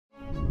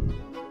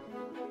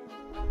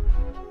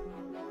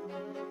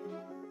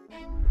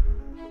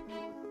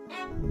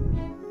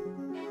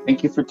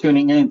Thank you for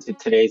tuning in to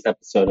today's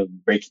episode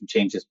of Breaking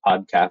Changes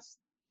podcast.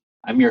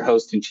 I'm your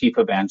host and chief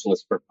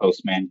evangelist for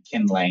Postman,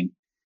 Ken Lane.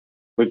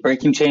 With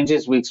Breaking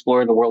Changes, we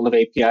explore the world of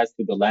APIs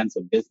through the lens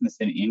of business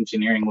and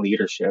engineering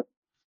leadership.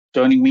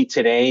 Joining me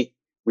today,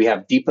 we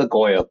have Deepa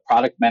Goyal,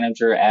 product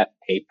manager at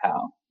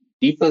PayPal.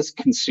 Deepa's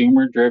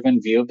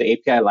consumer-driven view of the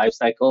API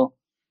lifecycle,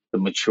 the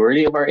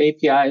maturity of our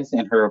APIs,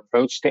 and her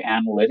approach to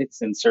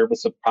analytics in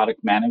service of product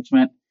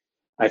management,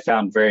 I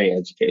found very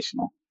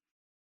educational.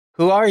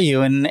 Who are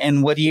you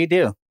and what do you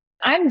do?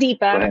 I'm Go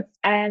Deepa, ahead.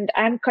 and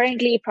I'm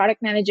currently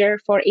product manager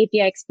for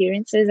API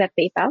experiences at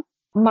PayPal.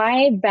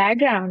 My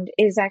background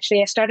is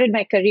actually, I started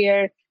my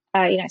career,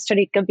 I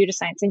studied computer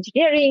science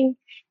engineering,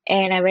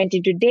 and I went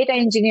into data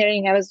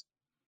engineering.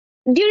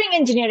 During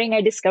engineering,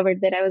 I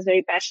discovered that I was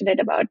very passionate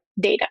about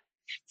data.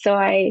 So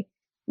I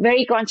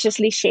very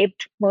consciously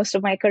shaped most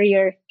of my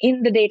career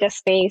in the data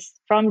space,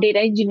 from data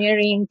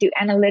engineering to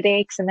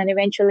analytics, and then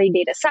eventually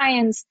data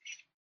science.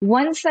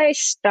 Once I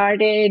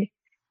started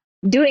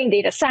doing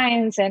data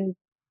science and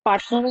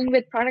partnering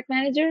with product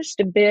managers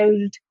to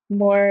build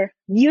more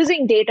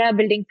using data,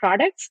 building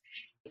products,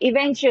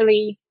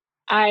 eventually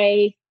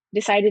I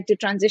decided to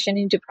transition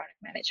into product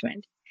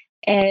management.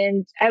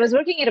 And I was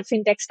working at a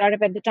fintech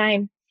startup at the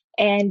time,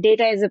 and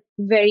data is a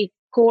very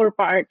core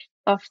part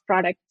of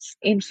products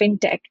in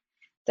fintech.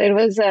 So it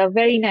was a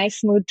very nice,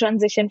 smooth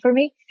transition for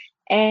me.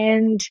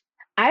 And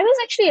I was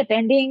actually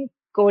attending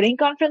coding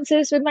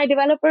conferences with my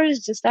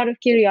developers just out of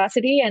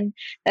curiosity. And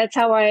that's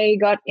how I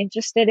got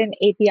interested in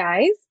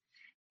APIs.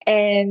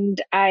 And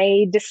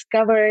I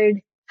discovered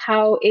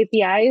how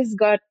APIs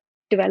got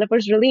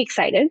developers really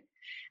excited.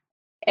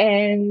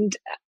 And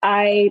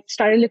I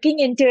started looking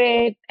into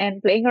it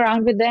and playing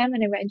around with them.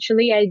 And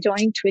eventually I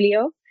joined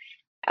Twilio,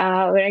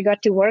 where I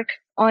got to work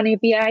on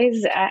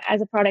APIs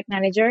as a product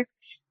manager.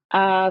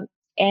 Uh,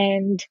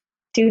 and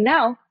to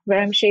now, where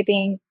I'm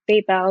shaping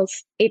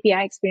PayPal's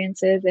API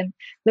experiences and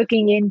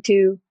looking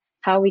into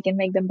how we can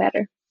make them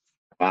better.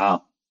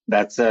 Wow,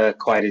 that's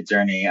quite a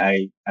journey.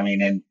 I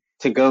mean, and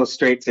to go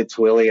straight to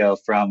Twilio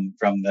from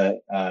the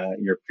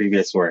your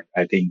previous work,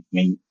 I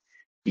mean,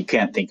 you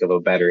can't think of a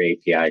better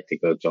API to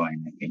go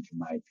join, I think, in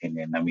my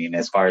opinion. I mean,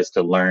 as far as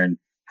to learn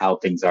how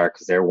things are,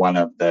 because they're one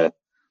of the,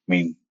 I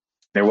mean,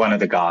 they're one of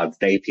the gods,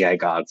 the API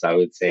gods, I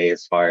would say,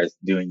 as far as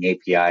doing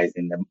APIs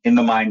in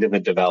the mind of a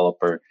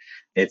developer.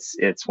 It's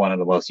one of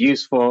the most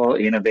useful,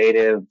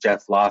 innovative.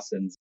 Jeff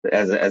Lawson's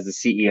as a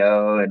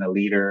CEO and a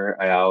leader,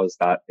 I always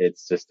thought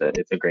it's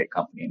a great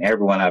company, and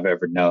everyone I've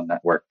ever known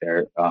that worked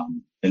there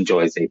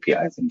enjoys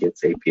APIs and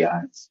gets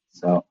APIs.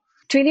 So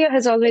Twilio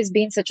has always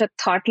been such a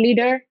thought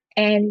leader,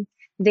 and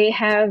they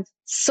have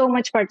so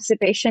much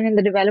participation in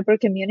the developer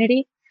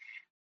community.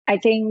 I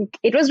think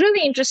it was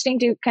really interesting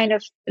to kind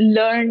of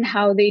learn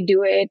how they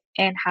do it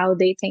and how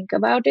they think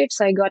about it.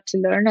 So I got to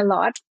learn a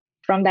lot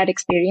from that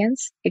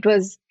experience.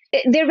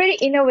 They're very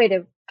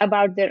innovative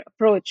about their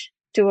approach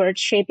towards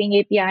shaping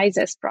APIs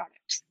as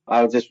products.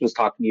 I just was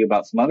talking to you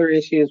about some other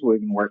issues. We've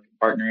been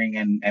partnering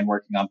and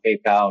working on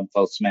PayPal and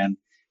Postman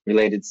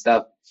related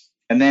stuff.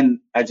 And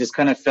then I just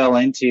kind of fell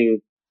into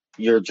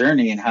your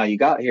journey and how you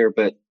got here,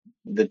 but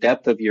the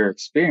depth of your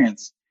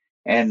experience.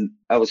 And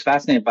I was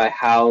fascinated by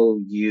how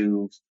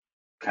you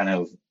kind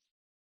of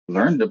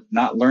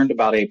not learned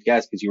about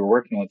APIs because you were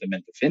working with them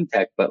into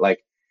fintech, but like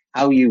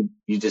how you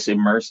just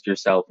immersed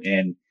yourself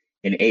in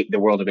the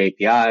world of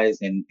APIs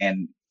and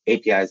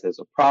APIs as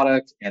a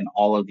product and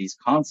all of these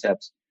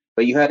concepts.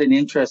 But you had an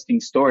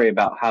interesting story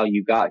about how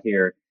you got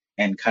here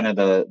and kind of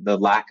the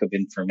lack of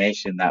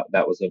information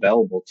that was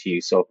available to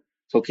you. So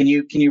can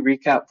you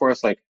recap for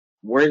us, like,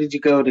 where did you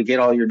go to get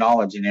all your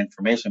knowledge and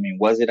information? I mean,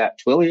 was it at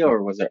Twilio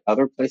or was there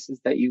other places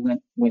that you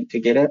went to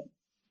get it?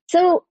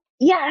 So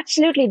yeah,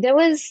 absolutely.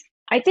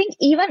 I think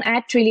even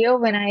at Twilio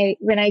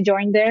when I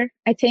joined there,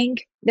 I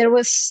think there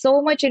was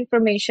so much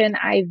information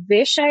I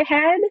wish I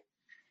had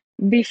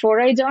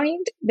before I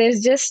joined.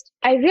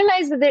 I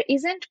realized that there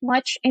isn't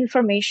much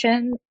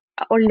information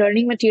or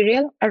learning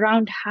material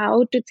around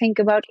how to think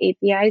about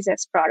APIs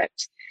as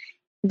products.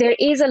 There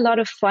is a lot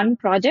of fun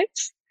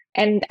projects,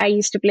 and I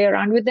used to play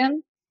around with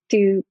them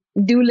to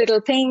do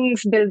little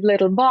things, build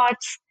little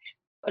bots,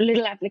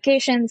 little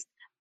applications.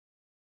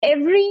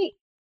 Every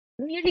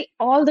Nearly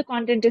all the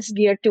content is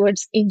geared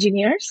towards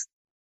engineers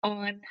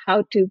on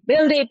how to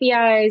build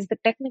APIs, the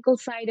technical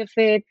side of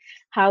it,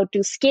 how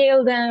to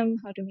scale them,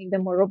 how to make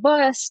them more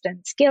robust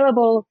and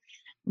scalable.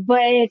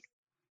 But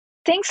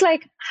things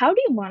like how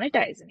do you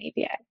monetize an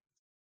API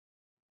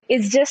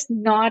is just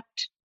not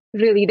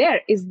really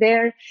there. Is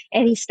there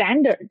any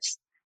standards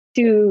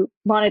to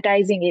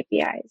monetizing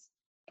APIs?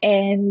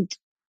 And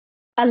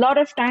a lot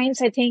of times,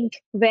 I think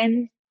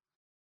when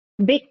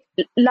big,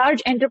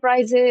 large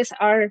enterprises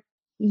are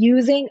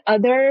using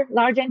other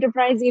large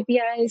enterprise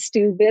APIs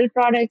to build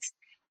products,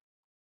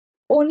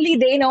 only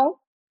they know,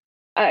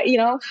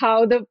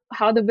 how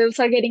the bills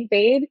are getting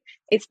paid.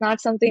 It's not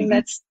something Mm-hmm.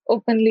 that's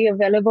openly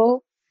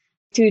available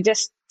to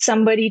just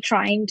somebody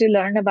trying to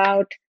learn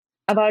about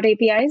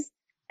APIs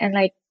and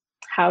like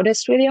how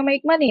does Twilio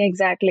make money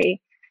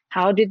exactly?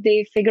 How did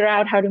they figure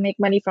out how to make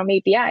money from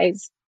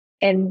APIs?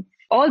 And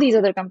all these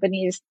other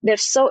companies, they're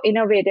so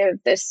innovative.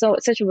 There's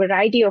such a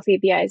variety of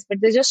APIs, but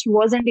there just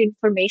wasn't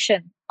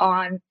information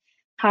on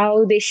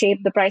how they shape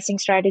the pricing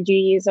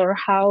strategies, or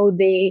how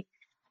do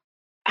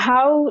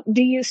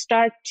you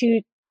start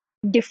to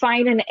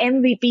define an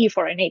MVP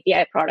for an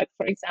API product,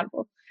 for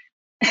example.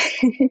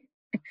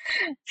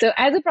 So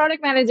as a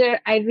product manager,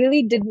 I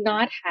really did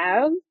not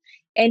have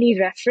any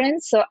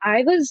reference. So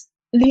I was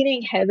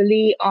leaning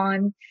heavily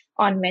on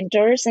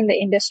mentors in the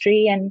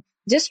industry, and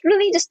just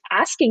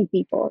asking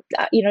people,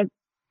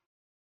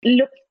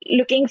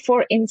 looking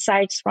for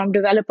insights from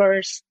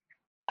developers,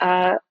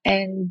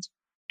 and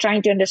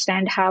trying to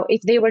understand how,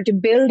 if they were to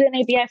build an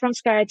API from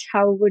scratch,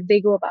 how would they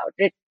go about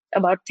it,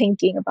 about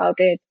thinking about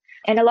it.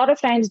 And a lot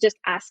of times just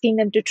asking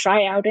them to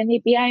try out an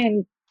API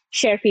and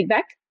share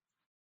feedback.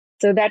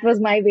 So that was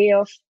my way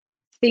of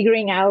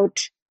figuring out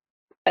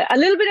a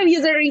little bit of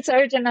user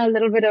research and a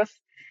little bit of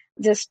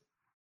just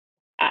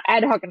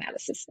ad hoc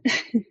analysis.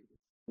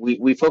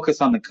 We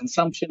focus on the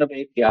consumption of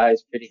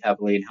APIs pretty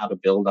heavily and how to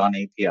build on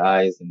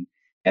APIs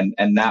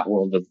and that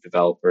world of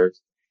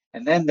developers.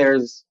 And then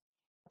there's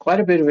quite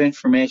a bit of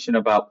information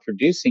about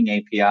producing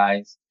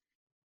APIs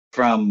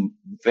from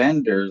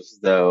vendors,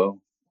 though,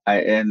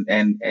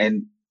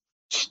 and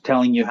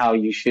telling you how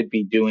you should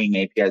be doing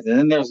APIs. And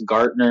then there's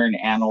Gartner and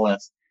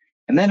analysts.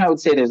 And then I would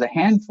say there's a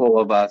handful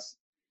of us,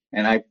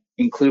 and I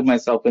include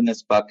myself in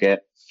this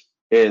bucket,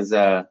 is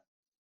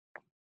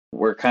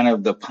we're kind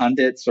of the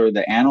pundits or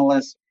the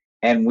analysts,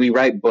 and we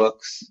write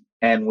books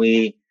and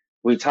we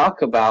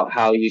talk about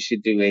how you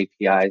should do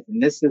APIs.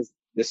 And this is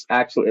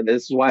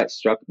why it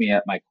struck me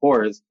at my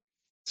core. This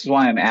is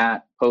why I'm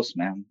at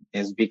Postman,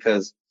 is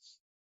because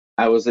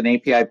I was an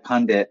API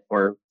pundit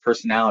or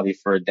personality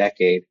for a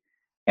decade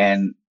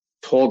and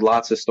told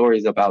lots of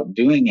stories about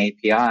doing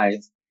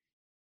APIs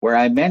where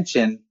I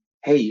mentioned,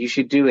 hey, you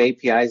should do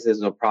APIs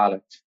as a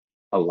product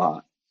a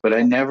lot, but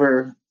I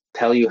never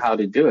tell you how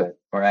to do it,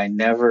 or I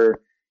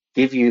never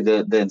give you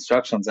the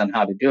instructions on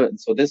how to do it. And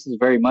so this is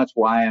very much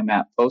why I'm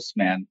at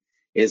Postman,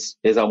 is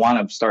I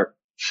want to start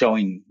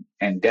showing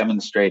and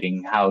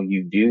demonstrating how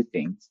you do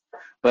things.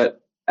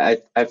 But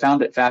I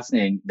found it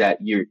fascinating that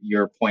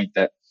your point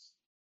that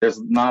there's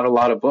not a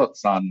lot of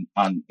books on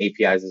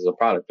APIs as a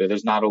product, or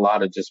there's not a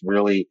lot of just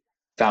really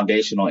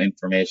foundational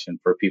information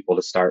for people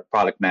to start,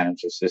 product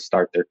managers to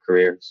start their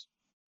careers.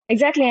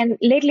 Exactly. And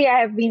lately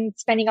I have been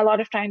spending a lot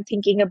of time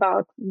thinking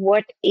about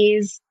what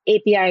is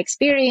API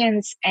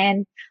experience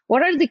and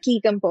what are the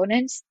key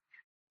components.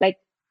 Like,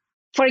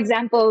 for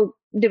example,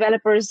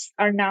 developers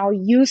are now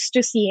used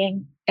to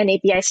seeing an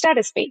API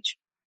status page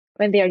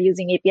when they are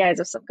using APIs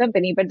of some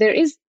company, but there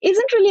isn't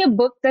really a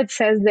book that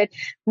says that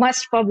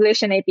must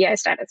publish an API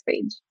status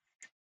page.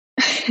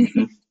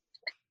 Mm-hmm.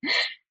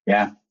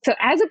 Yeah. So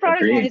as a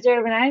product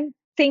manager, when I'm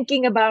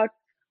thinking about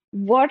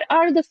what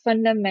are the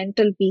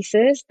fundamental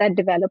pieces that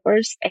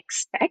developers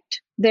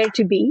expect there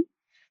to be,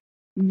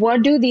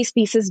 what do these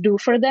pieces do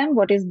for them?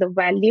 What is the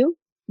value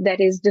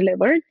that is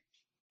delivered?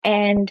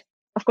 And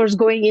of course,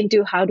 going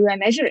into how do I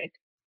measure it?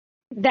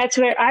 That's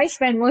where I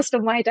spend most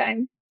of my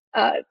time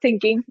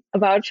thinking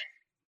about.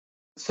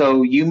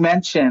 So you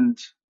mentioned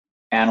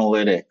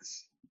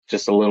analytics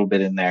just a little bit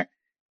in there.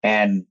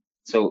 And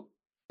so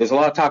there's a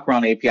lot of talk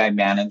around API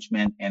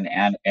management and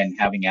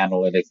having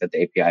analytics at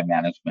the API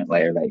management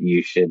layer, that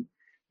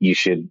you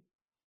should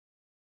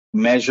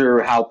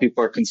measure how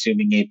people are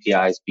consuming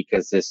APIs,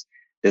 because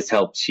this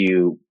helps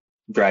you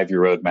drive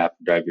your roadmap,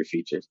 drive your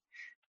features,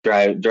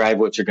 drive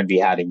what you're going to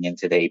be adding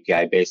into the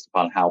API based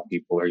upon how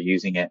people are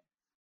using it.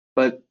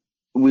 But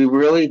we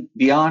really,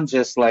 beyond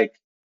just like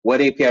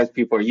what APIs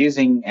people are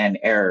using and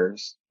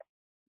errors,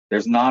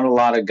 there's not a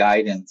lot of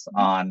guidance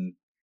on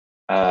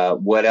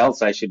what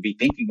else I should be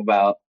thinking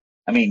about.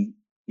 I mean,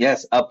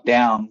 yes, up,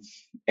 down,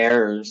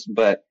 errors,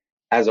 but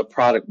as a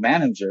product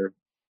manager,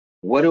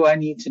 what do I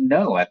need to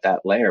know at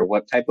that layer?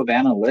 What type of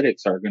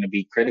analytics are going to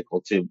be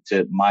critical to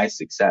my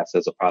success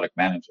as a product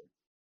manager?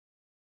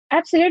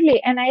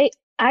 Absolutely. And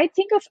I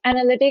think of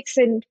analytics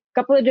in a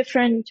couple of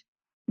different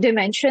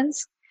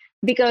dimensions,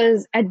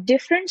 because at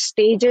different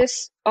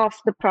stages of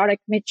the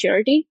product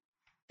maturity,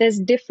 there's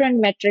different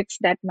metrics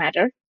that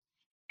matter.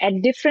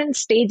 At different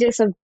stages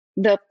of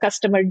the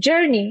customer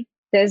journey,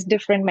 there's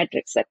different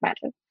metrics that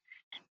matter.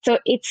 So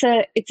it's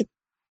a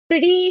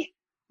pretty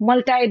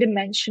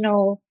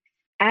multidimensional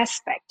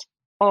aspect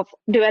of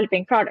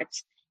developing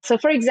products. So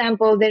for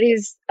example, there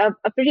is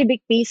a pretty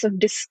big piece of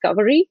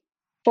discovery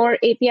for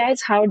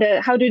APIs. How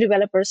do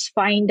developers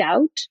find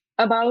out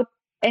about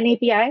an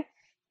API?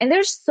 And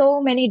there's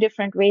so many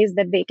different ways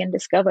that they can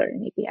discover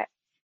an API.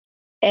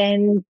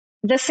 And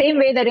the same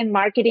way that in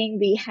marketing,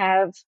 we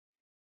have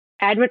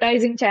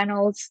advertising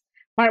channels,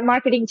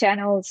 marketing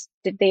channels,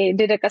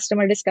 did a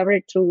customer discover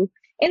it through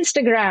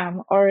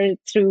Instagram or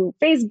through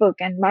Facebook,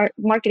 and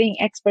marketing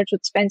experts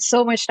would spend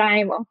so much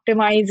time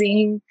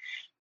optimizing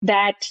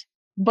that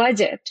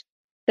budget.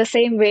 The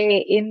same way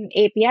in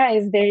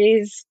APIs,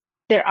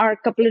 there are a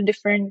couple of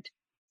different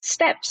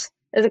steps.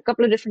 There's a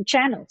couple of different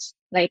channels.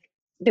 Like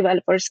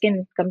developers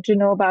can come to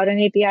know about an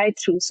API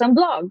through some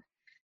blog,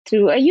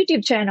 through a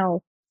YouTube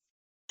channel,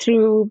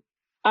 through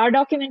our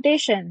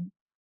documentation.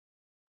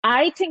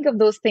 I think of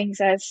those things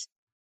as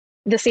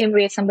the same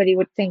way somebody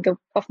would think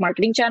of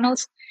marketing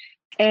channels.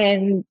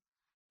 And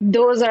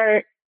those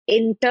are,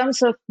 in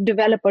terms of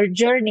developer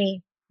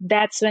journey,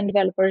 that's when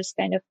developers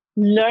kind of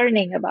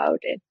learning about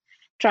it,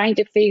 trying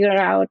to figure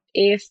out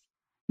if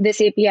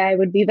this API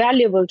would be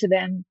valuable to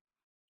them.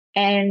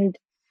 And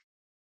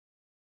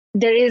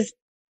there is,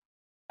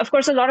 of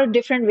course, a lot of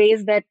different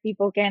ways that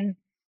people can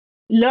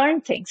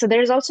learn things. So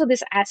there's also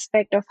this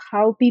aspect of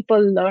how people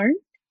learn,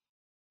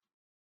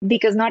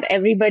 because not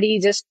everybody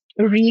just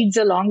reads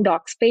a long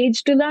docs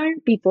page to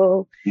learn.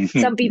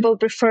 Some people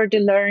prefer to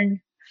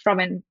learn from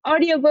an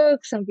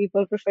audiobook. Some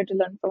people prefer to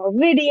learn from a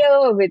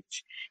video, with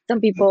some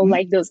people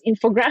like those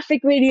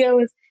infographic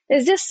videos.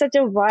 There's just such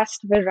a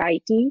vast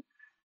variety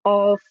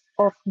of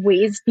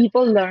ways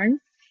people learn.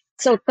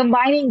 So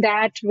combining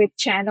that with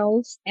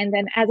channels, and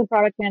then as a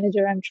product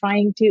manager, I'm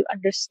trying to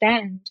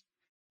understand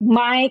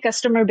my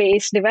customer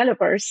base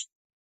developers.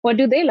 What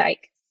do they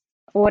like?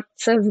 What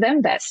serves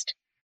them best?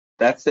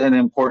 That's an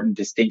important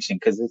distinction,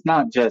 because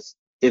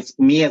it's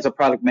me as a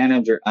product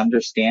manager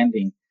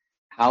understanding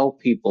how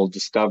people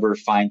discover,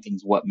 find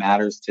things, what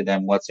matters to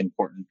them, what's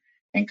important,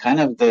 and kind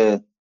of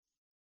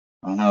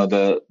I don't know,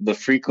 the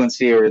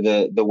frequency or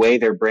the way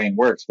their brain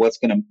works, what's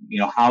going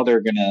to, how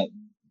they're going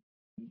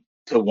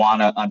to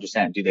want to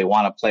understand. Do they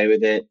want to play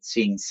with it?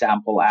 Seeing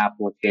sample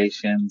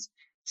applications,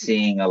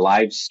 seeing a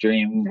live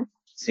stream,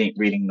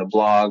 reading the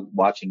blog,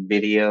 watching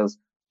videos.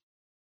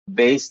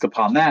 Based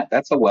upon that,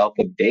 that's a wealth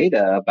of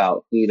data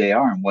about who they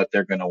are and what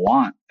they're going to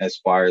want as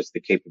far as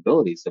the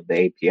capabilities of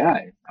the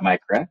API. Am I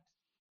correct?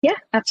 Yeah,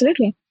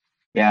 absolutely.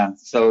 Yeah.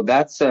 So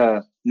that's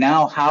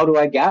now how do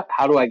I gather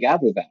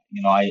that?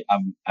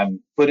 I'm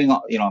putting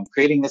I'm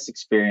creating this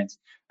experience.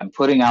 I'm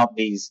putting out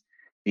these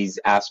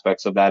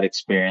aspects of that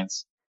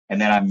experience, and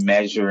then I'm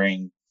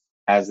measuring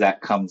as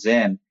that comes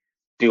in.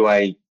 Do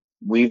I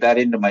weave that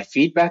into my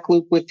feedback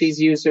loop with these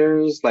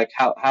users? Like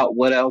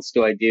what else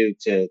do I do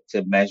to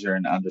measure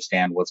and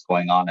understand what's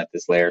going on at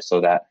this layer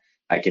so that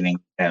I can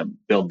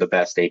build the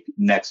best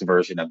next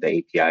version of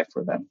the API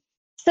for them?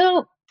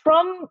 So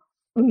from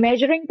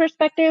measuring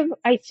perspective,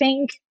 I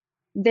think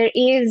there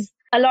is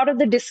a lot of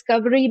the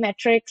discovery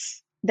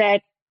metrics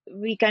that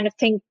we kind of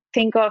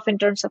think of in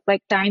terms of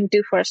like time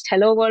to first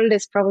hello world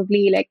is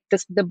probably like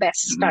the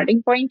best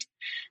starting point.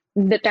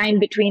 The time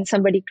between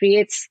somebody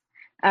creates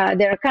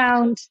their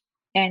account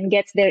and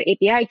gets their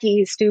API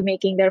keys to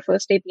making their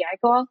first API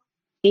call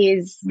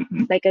is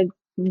like a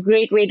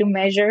great way to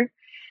measure.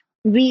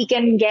 We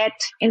can get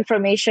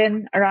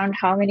information around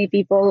how many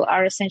people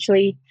are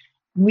essentially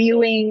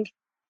viewing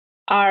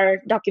our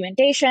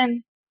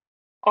documentation.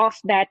 Of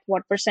that,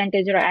 what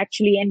percentage are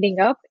actually ending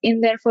up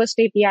in their first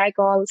API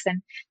calls,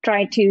 and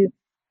try to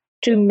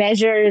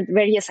measure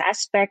various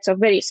aspects of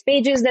various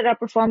pages that are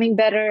performing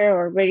better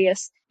or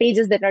various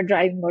pages that are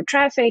driving more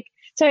traffic.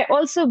 So I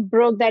also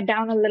broke that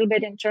down a little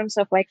bit in terms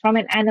of like from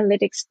an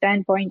analytics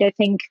standpoint. I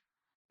think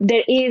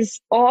there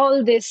is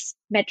all this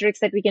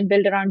metrics that we can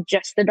build around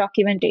just the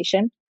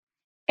documentation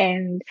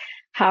and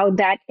how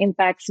that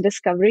impacts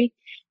discovery,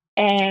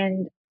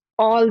 and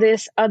all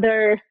this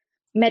other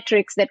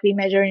metrics that we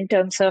measure in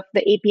terms of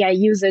the API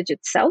usage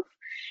itself.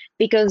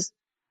 Because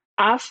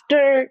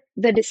after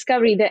the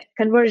discovery, the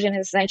conversion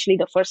is essentially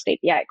the first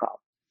API call.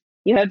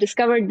 You have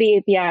discovered the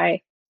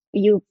API.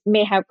 You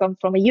may have come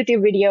from a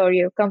YouTube video, or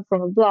you've come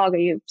from a blog, or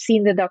you've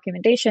seen the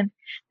documentation.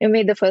 You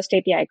made the first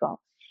API call.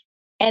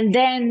 And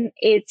then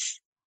it's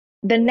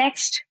the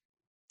next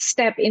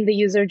step in the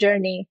user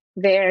journey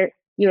where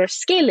you're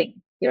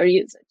scaling your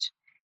usage.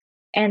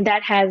 And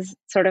that has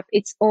sort of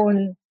its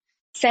own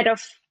set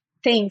of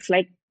things,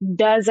 like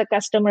does a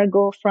customer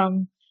go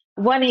from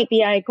one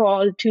API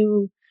call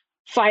to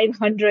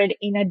 500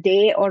 in a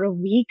day or a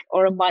week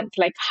or a month?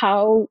 Like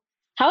how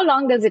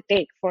long does it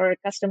take for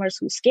customers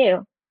who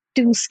scale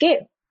to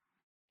scale?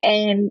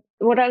 And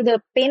what are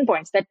the pain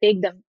points that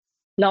take them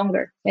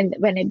longer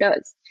when it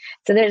does?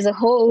 So there's a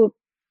whole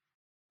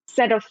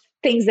set of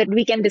things that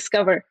we can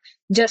discover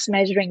just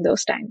measuring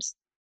those times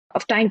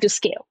of time to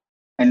scale.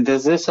 And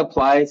does this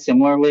apply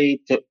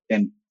similarly to,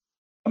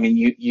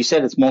 you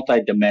said it's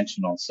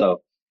multidimensional.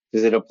 So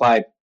does it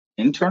apply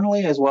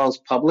internally as well as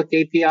public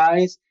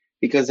APIs?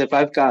 Because if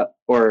I've got,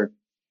 or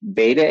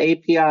beta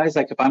APIs,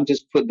 like if I'm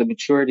just put the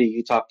maturity,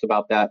 you talked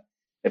about that.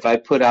 If I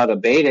put out a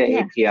beta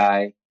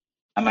API,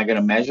 am I going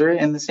to measure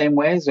it in the same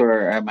ways,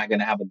 or am I going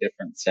to have a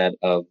different set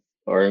of,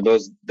 or are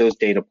those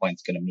data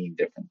points going to mean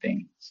different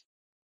things?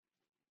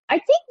 I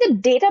think the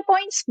data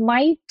points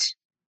might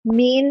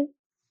mean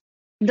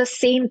the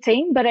same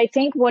thing, but I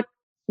think what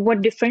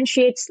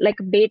differentiates like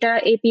a beta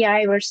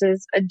API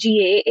versus a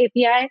GA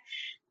API,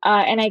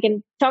 and I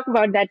can talk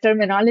about that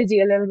terminology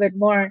a little bit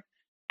more,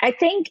 I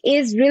think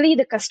is really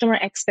the customer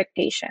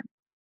expectation.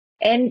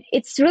 And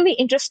it's really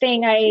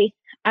interesting.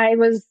 I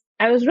was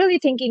really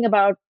thinking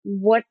about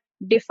what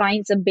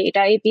defines a beta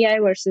API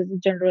versus a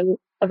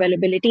general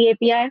availability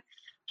API.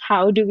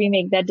 how do we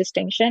make that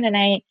distinction? And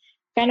I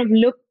kind of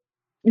look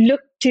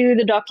to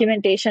the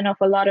documentation of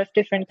a lot of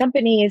different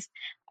companies.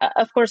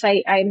 Of course,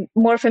 I'm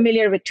more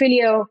familiar with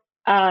Twilio,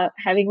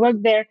 having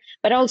worked there,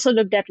 but also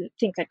looked at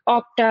things like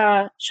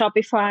Okta,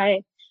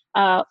 Shopify,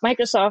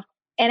 Microsoft.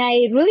 And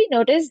I really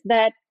noticed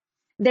that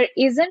there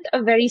isn't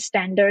a very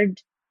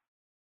standard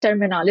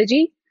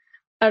terminology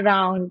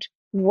around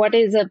what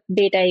is a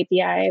beta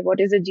API, what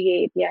is a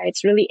GA API.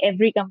 It's really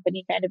every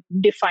company kind of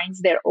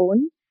defines their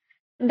own.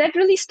 That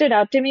really stood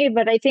out to me.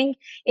 But I think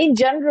in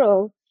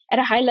general, at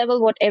a high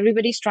level, what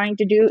everybody's trying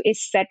to do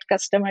is set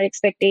customer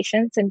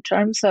expectations in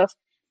terms of,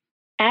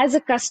 as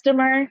a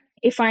customer,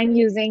 if I'm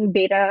using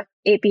beta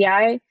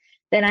API,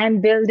 then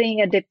I'm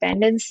building a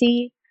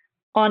dependency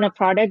on a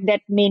product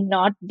that may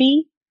not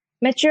be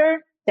mature,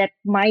 that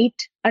might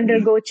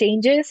undergo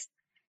changes.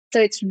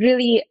 So it's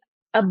really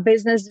a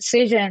business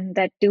decision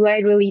that, do I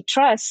really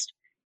trust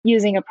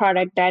using a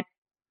product that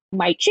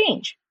might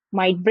change,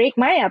 might break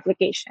my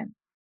application?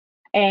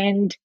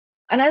 And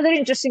another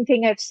interesting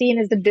thing I've seen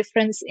is the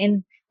difference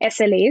in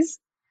SLAs.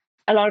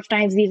 A lot of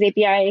times these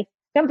API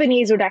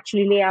companies would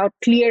actually lay out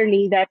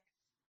clearly that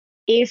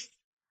if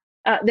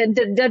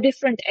the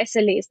different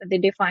SLAs that they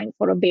define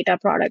for a beta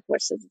product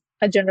versus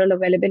a general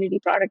availability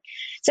product.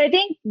 So I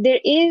think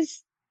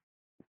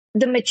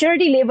the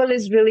maturity label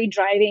is really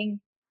driving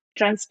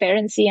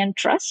transparency and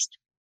trust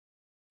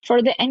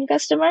for the end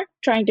customer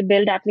trying to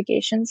build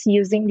applications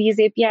using these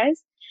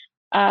APIs.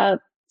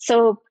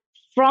 So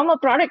from a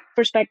product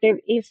perspective,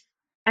 if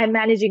I'm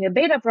managing a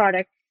beta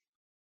product,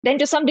 then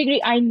to some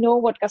degree, I know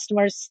what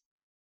customers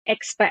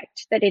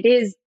expect, that it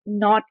is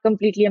not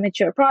completely a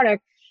mature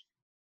product.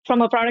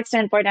 From a product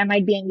standpoint, I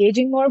might be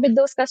engaging more with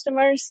those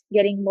customers,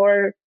 getting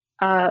more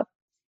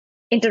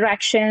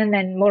interaction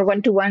and more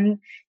one-to-one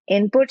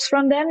inputs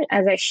from them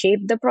as I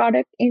shape the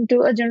product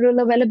into a general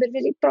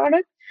availability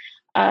product.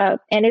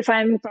 And if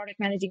I'm product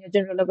managing a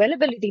general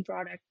availability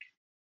product,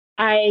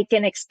 I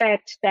can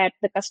expect that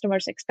the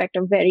customers expect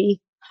a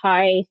very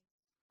high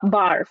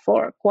bar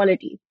for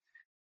quality.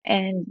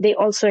 And they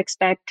also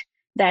expect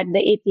that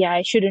the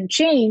API shouldn't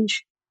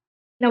change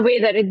in a way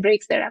that it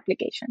breaks their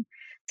application.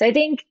 So I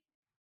think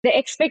the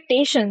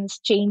expectations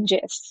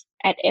changes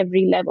at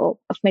every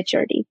level of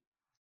maturity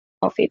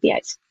of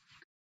APIs.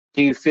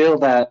 Do you feel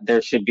that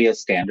there should be a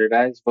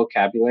standardized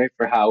vocabulary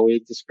for how we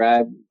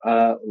describe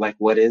like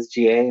what is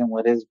GA and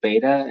what is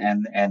beta,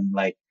 and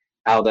like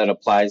how that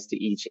applies to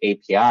each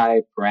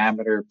API,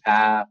 parameter,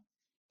 path,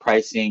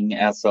 pricing,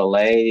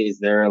 SLA? Is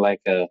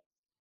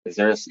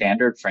there a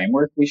standard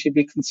framework we should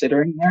be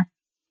considering here?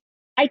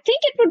 I think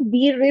it would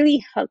be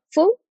really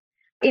helpful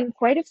in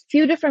quite a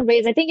few different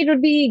ways. I think it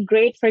would be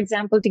great, for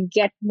example, to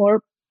get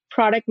more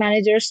product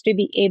managers to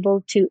be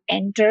able to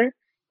enter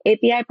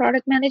API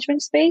product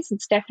management space.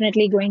 It's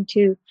definitely going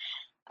to,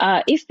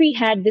 if we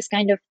had this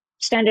kind of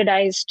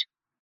standardized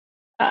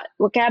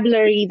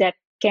vocabulary that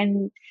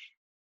can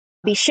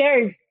be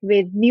shared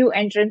with new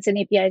entrants in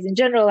APIs in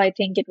general, I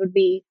think it would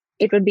be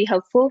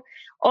helpful.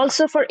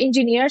 Also for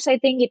engineers, I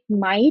think it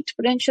might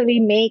potentially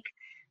make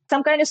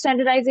some kind of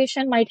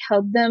standardization might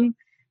help them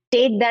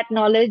take that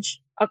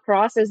knowledge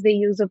across as they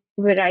use a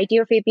variety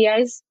of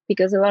APIs,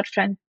 because a lot of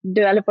times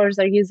developers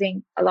are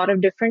using a lot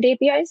of different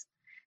APIs.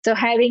 So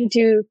having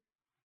to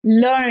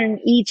learn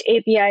each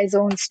API's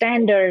own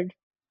standard,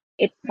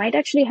 it might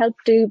actually help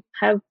to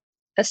have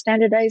a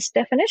standardized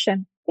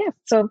definition. Yeah.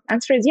 So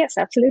answer is yes,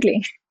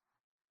 absolutely.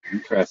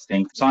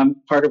 Interesting. So I'm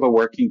part of a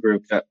working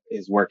group that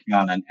is working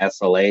on an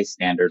SLA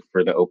standard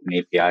for the Open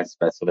API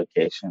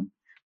specification.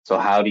 So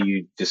how do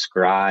you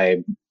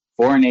describe,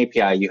 for an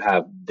API, you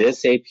have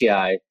this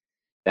API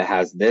that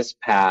has this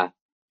path,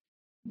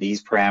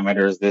 these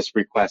parameters, this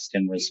request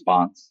and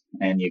response,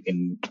 and you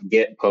can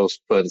get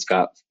post put. It's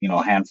got,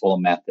 a handful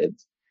of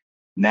methods.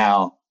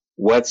 Now,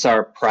 what's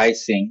our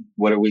pricing?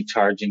 What are we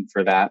charging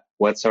for that?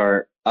 What's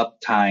our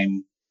uptime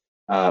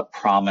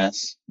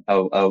promise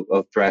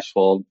of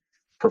threshold?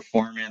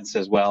 Performance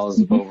as well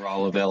as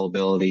overall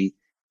availability.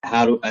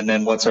 And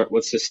then what's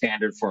the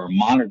standard for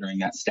monitoring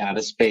that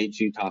status page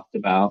you talked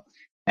about?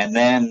 And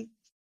then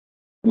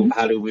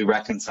how do we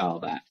reconcile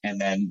that? And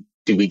then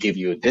do we give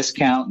you a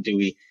discount?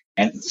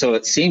 And so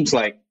it seems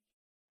like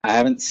I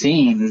haven't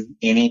seen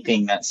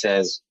anything that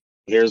says,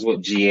 here's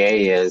what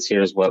GA is,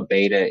 here's what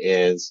beta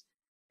is,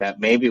 that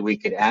maybe we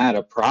could add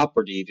a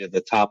property to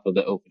the top of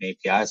the Open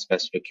API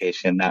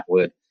specification that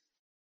would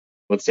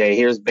say,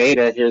 here's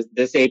beta, here's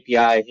this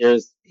API,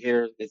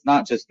 here. It's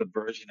not just the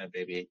version of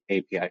the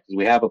API, because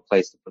we have a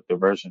place to put the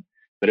version.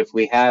 But if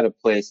we had a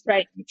place to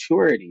put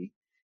maturity,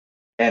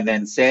 and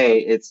then say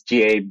it's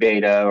GA,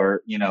 beta,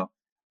 or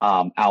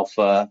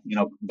alpha,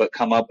 but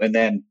come up, and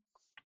then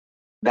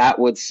that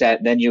would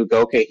set. Then you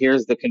go, okay,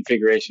 here's the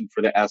configuration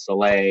for the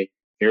SLA,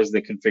 here's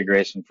the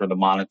configuration for the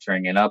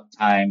monitoring and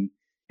uptime,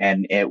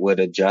 and it would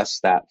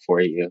adjust that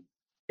for you.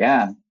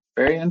 Yeah,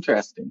 very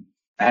interesting.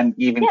 And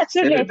even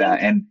considered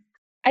that. And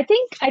I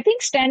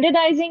think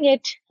standardizing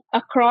it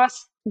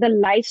across the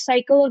life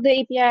cycle of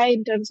the API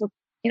in terms of,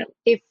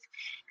 if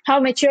how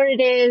mature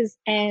it is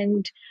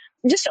and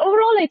just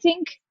overall, I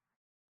think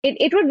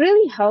it would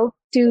really help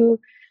to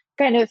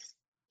kind of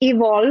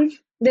evolve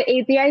the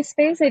API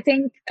space. I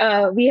think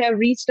we have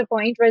reached a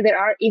point where there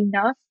are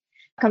enough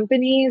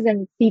companies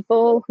and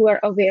people who are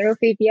aware of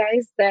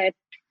APIs that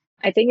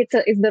I think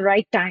it's the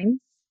right time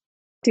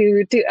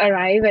to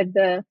arrive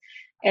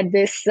at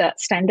this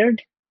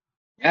standard.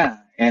 Yeah.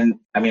 And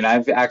I mean,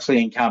 I've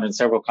actually encountered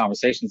several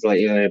conversations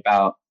lately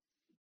about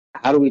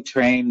how do we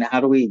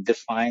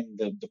define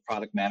the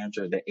product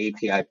manager, the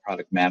API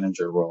product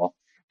manager role,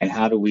 and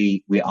how do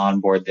we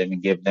onboard them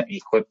and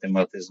equip them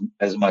with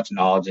as much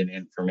knowledge and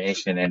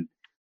information and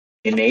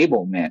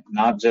enablement,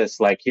 not just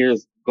like,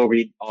 here's, go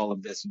read all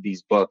of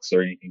these books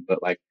or anything,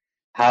 but like,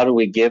 how do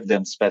we give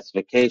them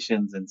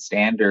specifications and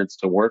standards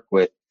to work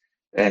with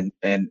and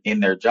in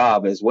their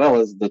job, as well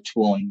as the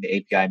tooling, the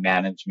API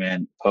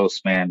management,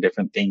 Postman,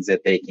 different things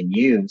that they can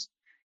use.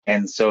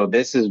 And so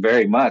this is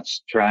very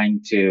much trying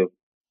to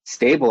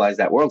stabilize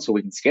that world so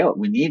we can scale it.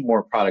 We need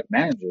more product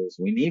managers.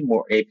 We need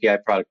more API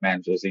product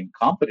managers and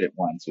competent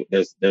ones.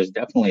 There's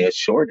definitely a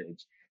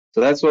shortage.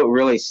 So that's what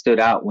really stood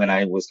out when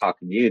I was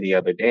talking to you the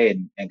other day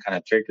and kind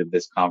of triggered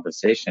this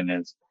conversation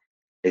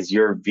is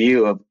your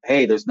view of,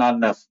 hey, there's not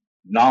enough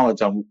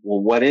knowledge on, well,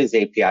 what is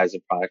API as a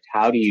product?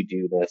 How do you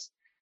do this?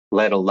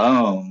 Let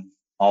alone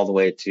all the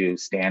way to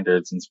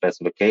standards and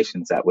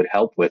specifications that would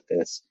help with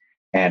this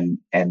and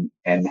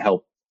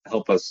help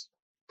us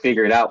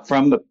figure it out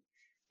from the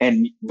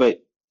but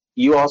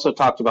you also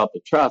talked about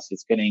the trust.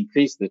 It's going to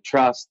increase the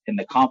trust and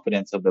the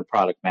confidence of the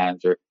product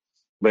manager,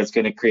 but it's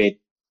going to create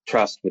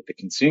trust with the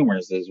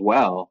consumers as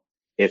well.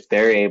 If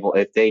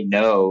they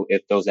know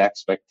if those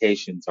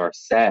expectations are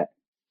set,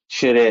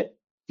 do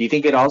you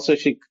think it also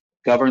should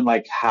govern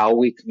like how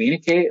we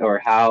communicate or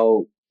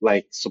how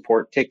like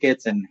support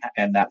tickets and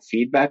that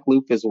feedback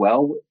loop as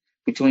well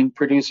between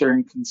producer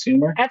and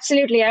consumer?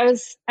 Absolutely. I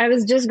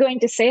was just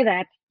going to say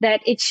that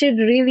it should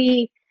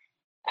really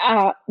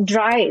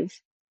drive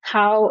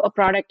how a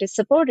product is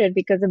supported,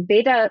 because a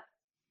beta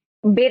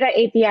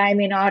API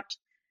may not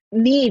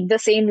need the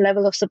same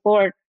level of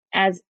support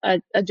as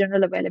a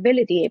general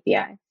availability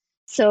API.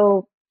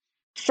 So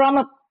from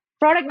a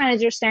product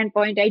manager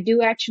standpoint, I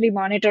do actually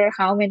monitor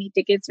how many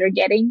tickets we're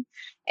getting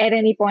at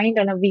any point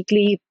on a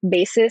weekly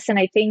basis. And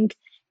I think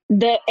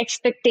the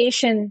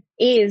expectation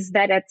is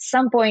that at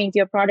some point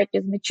your product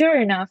is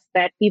mature enough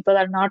that people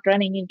are not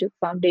running into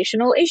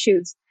foundational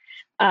issues,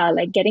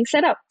 like getting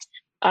set up,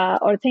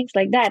 or things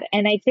like that.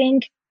 And I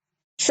think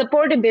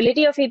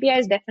supportability of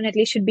APIs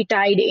definitely should be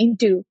tied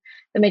into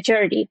the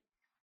maturity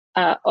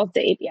of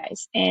the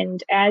APIs.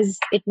 And as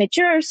it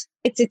matures,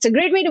 it's a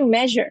great way to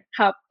measure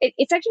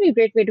it's actually a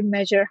great way to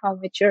measure how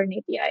mature an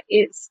API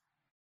is.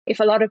 If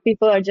a lot of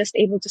people are just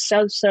able to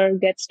self-serve,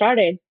 get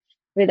started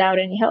without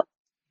any help.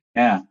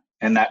 Yeah.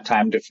 And that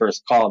time to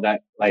first call,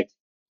 that like,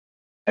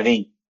 I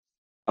think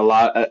a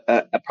lot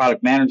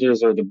product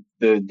managers or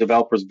the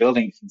developers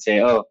building can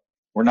say, oh,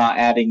 we're not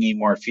adding any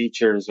more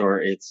features,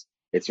 or it's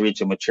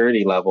reached a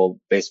maturity level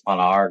based upon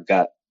our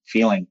gut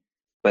feeling.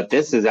 But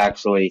this is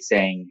actually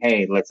saying,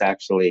 hey, let's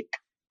actually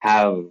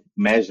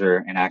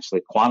measure and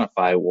actually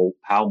quantify, well,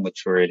 how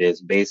mature it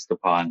is based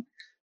upon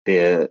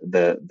the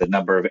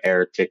number of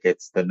error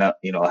tickets,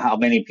 how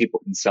many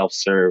people can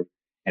self-serve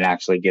and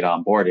actually get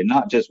on board, and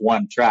not just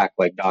one track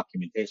like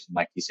documentation.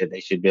 Like you said, they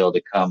should be able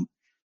to come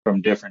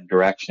from different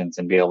directions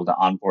and be able to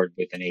onboard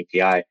with an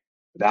API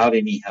without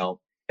any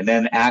help, and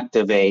then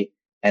activate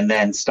and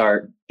then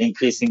start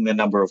increasing the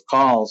number of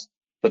calls,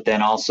 but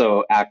then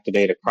also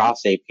activate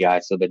across API.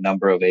 So the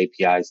number of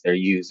APIs they're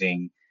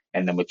using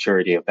and the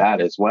maturity of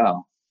that as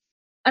well.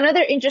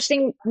 Another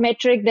interesting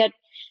metric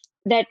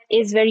that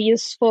is very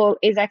useful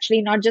is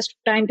actually not just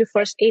time to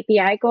first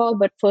API call,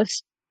 but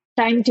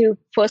time to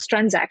first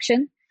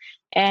transaction.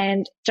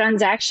 And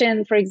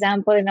transaction, for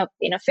example,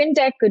 in a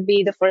fintech could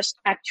be the first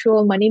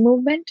actual money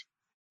movement.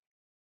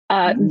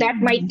 That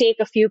might take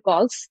a few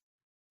calls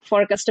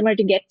for a customer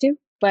to get to,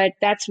 but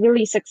that's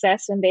really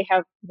success when they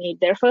have made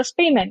their first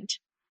payment.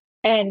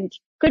 And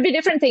could be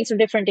different things for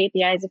different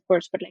APIs, of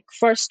course, but like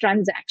first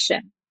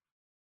transaction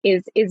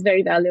is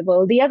very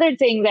valuable. The other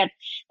thing that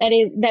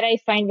I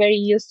find very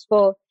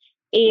useful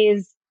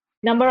is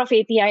number of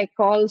API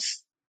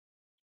calls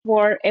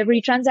for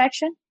every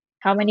transaction.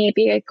 How many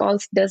API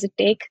calls does it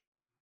take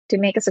to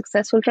make a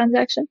successful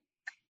transaction?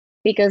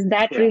 Because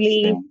that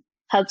really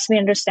helps me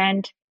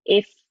understand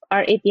if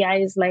our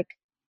API is like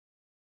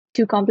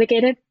too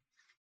complicated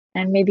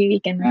and maybe we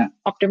can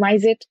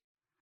optimize it.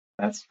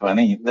 That's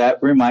funny. That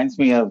reminds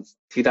me of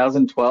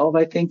 2012,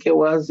 I think it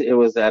was. It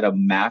was at a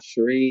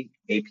Mashery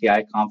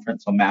API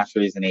conference. So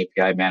Mashery is an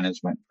API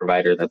management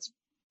provider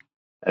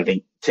I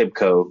think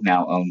Tibco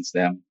now owns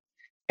them.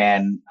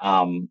 And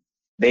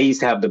they used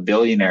to have the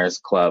Billionaires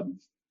Club,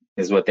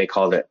 is what they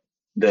called it.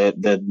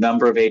 The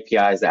number of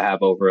APIs that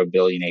have over 1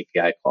 billion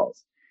API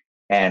calls.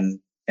 And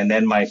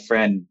then my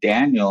friend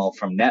Daniel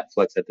from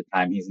Netflix at the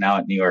time, he's now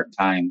at New York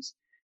Times,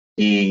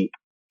 he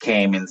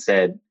came and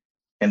said,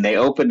 and they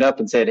opened up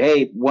and said,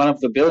 hey, one of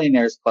the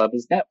Billionaires Club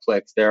is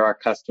Netflix. They're our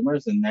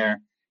customers and they're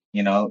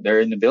in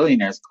the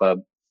Billionaires Club.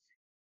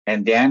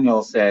 And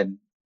Daniel said,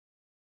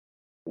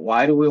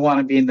 why do we want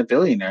to be in the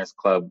billionaires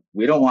club?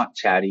 We don't want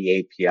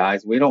chatty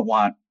APIs. We don't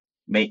want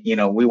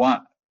we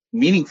want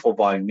meaningful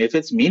volume. If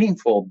it's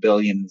meaningful,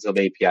 billions of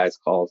APIs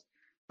calls,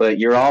 but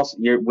you're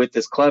with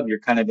this club, you're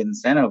kind of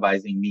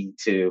incentivizing me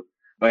to,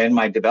 and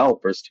my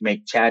developers to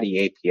make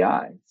chatty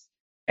APIs.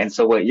 And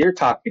so what you're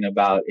talking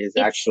about is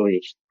It's,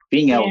 actually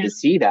being able yeah, to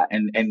see that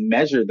and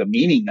measure the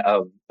meaning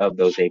of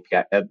those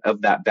API,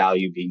 of that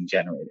value being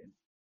generated.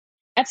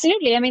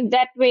 absolutely. I mean,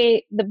 that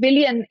way, the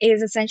billion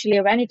is essentially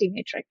a vanity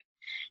metric.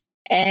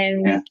 Yeah.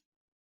 And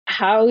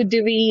how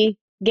do we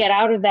get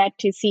out of that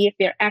to see if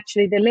we're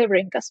actually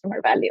delivering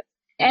customer value?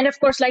 And of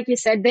course, like you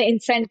said, the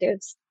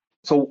incentives.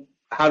 So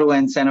how do I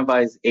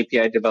incentivize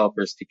API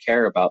developers to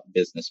care about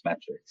business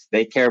metrics?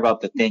 They care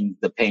about the things,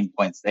 the pain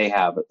points they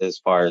have as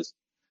far as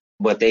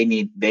what they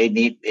need.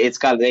 The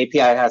API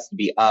has to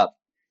be up.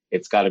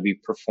 It's got to be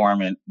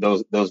performant.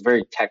 Those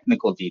very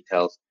technical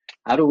details.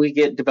 How do we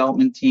get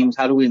development teams?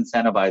 How do we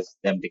incentivize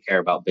them to care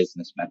about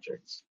business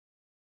metrics?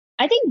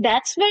 I think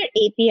that's where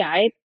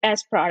API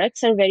as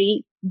products are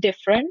very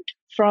different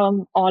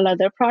from all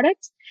other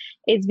products.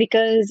 It's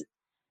because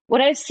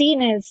what I've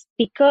seen is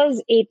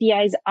because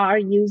APIs are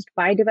used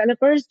by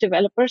developers,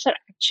 developers are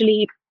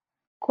actually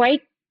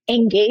quite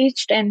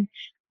engaged and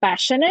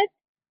passionate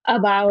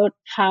about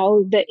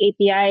how the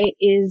API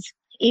is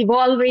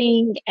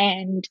evolving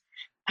and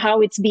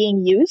how it's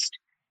being used.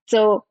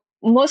 So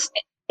most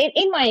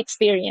in my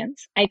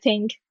experience, I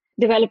think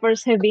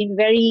developers have been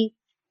very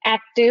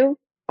active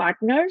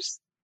partners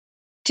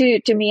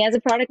to me as a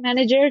product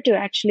manager to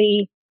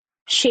actually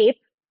shape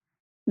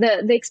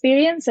the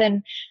experience.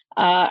 And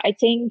I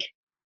think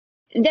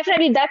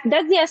definitely that's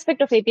the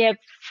aspect of API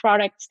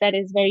products that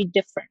is very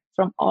different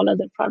from all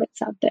other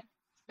products out there.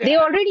 They Yeah.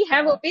 already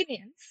have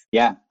opinions.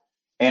 Yeah.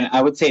 And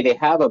I would say they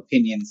have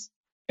opinions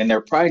and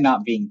they're probably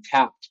not being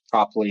tapped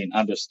properly and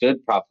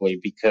understood properly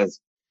because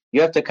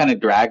you have to kind of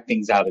drag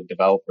things out of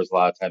developers a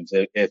lot of times.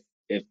 If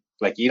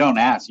like you don't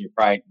ask,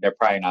 they're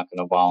probably not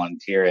going to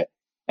volunteer it.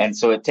 And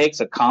so it takes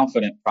a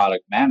confident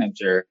product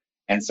manager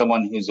and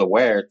someone who's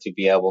aware to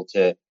be able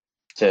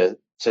to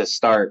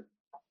start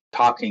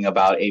talking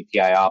about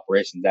API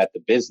operations at the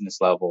business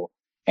level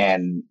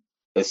and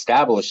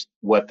establish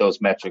what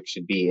those metrics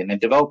should be. And the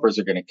developers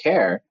are going to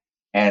care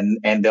and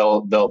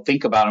they'll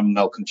think about them and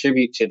they'll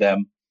contribute to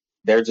them.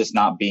 They're just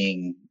not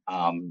being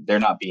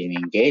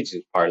engaged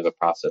as part of the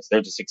process.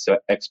 They're just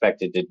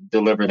expected to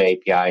deliver the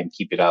API and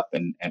keep it up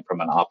and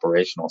from an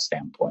operational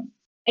standpoint.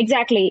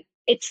 Exactly.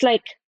 It's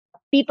like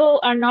people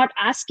are not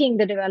asking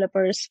the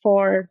developers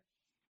for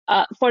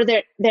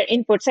their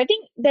inputs. I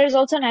think there's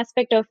also an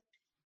aspect of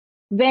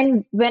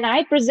when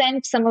I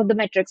present some of the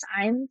metrics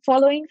I'm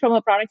following from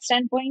a product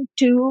standpoint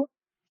to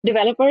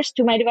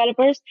my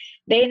developers,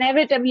 they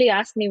inevitably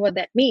ask me what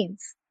that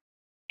means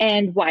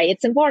and why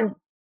it's important.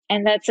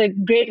 And that's a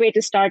great way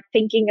to start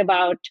thinking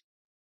about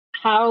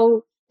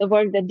how the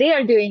work that they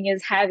are doing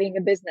is having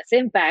a business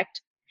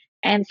impact.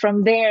 And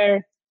from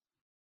there,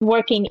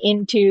 working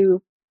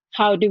into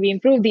how do we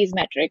improve these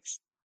metrics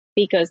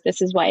because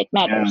this is why it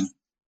Yeah. matters.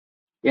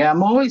 Yeah,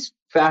 I'm always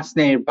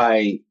fascinated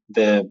by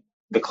the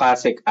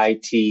classic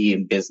IT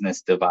and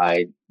business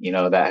divide,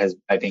 that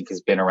I think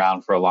has been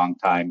around for a long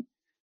time.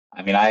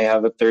 I mean, I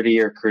have a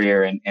 30-year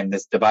career and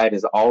this divide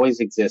has always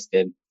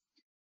existed.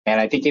 And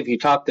I think if you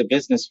talk to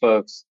business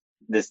folks,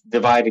 this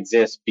divide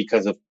exists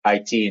because of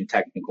IT and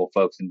technical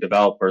folks and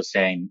developers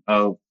saying,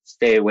 "Oh,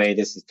 stay away.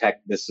 This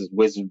is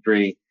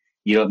wizardry.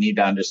 You don't need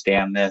to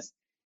understand this."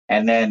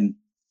 And then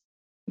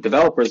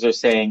developers are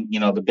saying,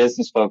 the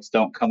business folks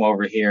don't come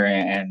over here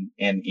and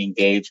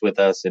engage with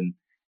us. And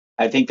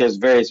I think there's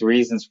various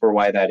reasons for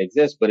why that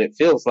exists, but it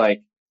feels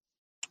like,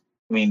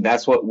 I mean,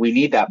 that's what we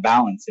need, that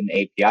balance in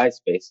the API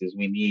spaces.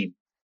 We need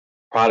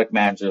product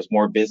managers,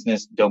 more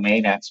business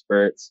domain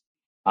experts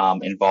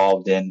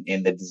involved in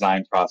the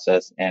design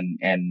process and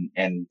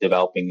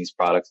developing these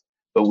products.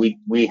 But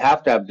we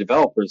have to have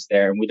developers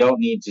there, and we don't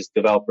need just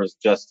developers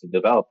just to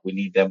develop. We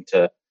need them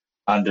to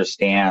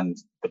understand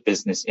the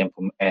business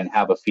implement and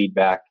have a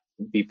feedback,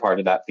 be part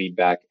of that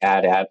feedback,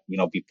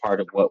 be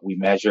part of what we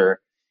measure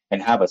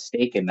and have a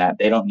stake in that.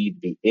 They don't need to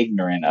be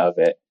ignorant of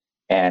it.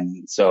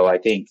 And so I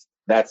think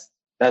that's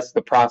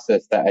the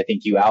process that I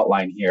think you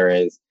outline here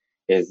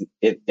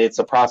it's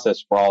a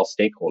process for all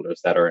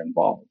stakeholders that are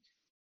involved.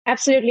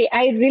 Absolutely.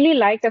 I really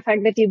like the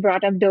fact that you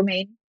brought up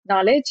domain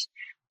knowledge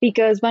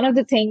because one of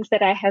the things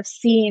that I have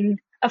seen,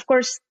 of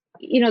course,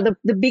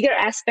 the bigger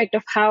aspect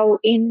of how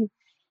in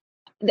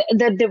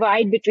the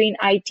divide between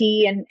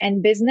IT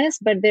and business,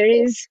 but there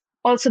is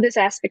also this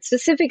aspect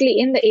specifically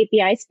in the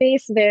API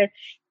space where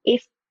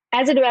if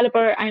as a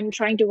developer, I'm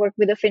trying to work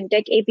with a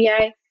fintech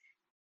API,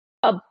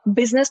 a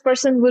business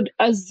person would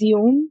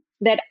assume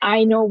that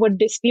I know what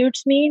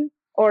disputes mean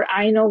or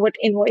I know what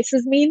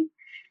invoices mean.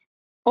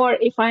 Or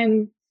if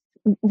I'm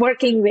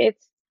working with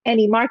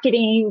any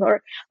marketing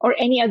or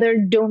any other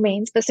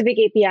domain specific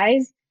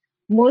APIs,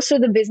 most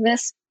of the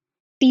business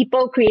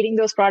people creating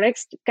those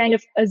products kind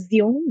of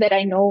assume that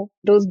I know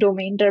those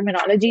domain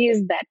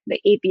terminologies that the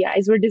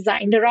APIs were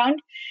designed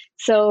around.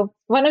 So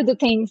one of the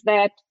things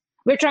that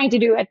we're trying to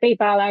do at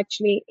PayPal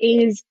actually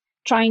is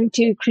trying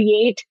to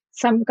create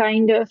some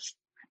kind of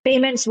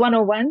payments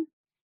 101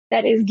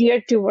 that is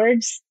geared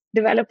towards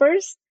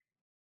developers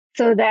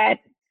so that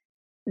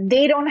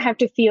they don't have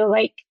to feel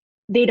like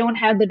they don't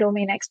have the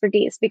domain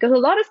expertise, because a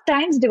lot of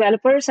times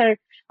developers are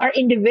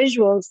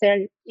individuals.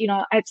 They're,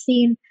 I've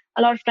seen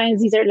a lot of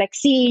times these are like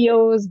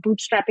CEOs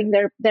bootstrapping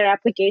their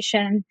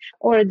application,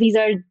 or these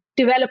are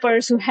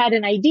developers who had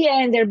an idea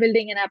and they're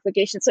building an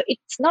application. So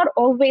it's not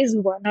always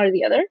one or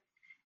the other.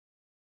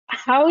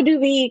 How do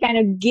we kind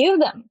of give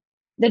them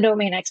the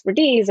domain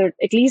expertise, or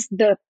at least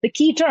the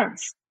key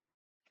terms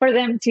for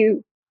them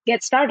to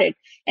get started?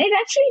 And it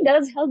actually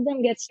does help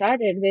them get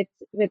started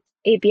with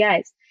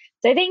APIs.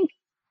 So I think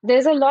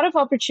there's a lot of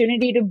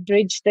opportunity to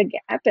bridge the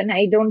gap. And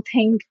I don't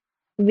think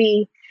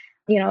we,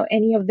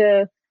 any of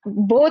the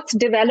both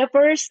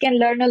developers can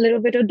learn a little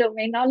bit of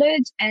domain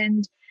knowledge,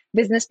 and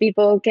business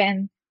people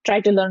can try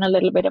to learn a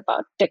little bit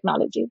about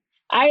technology.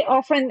 I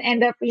often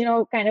end up,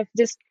 kind of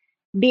just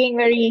being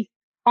very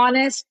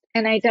honest,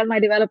 and I tell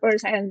my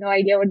developers I have no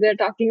idea what they're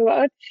talking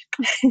about.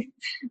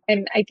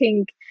 And I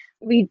think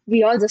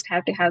we all just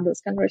have to have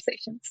those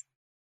conversations.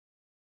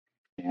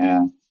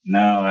 Yeah,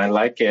 no, I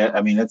like it.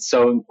 I mean, it's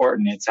so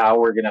important. It's how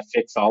we're going to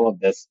fix all of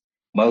this.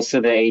 Most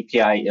of the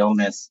API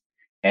illness,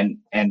 and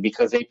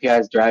because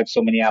APIs drive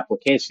so many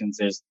applications,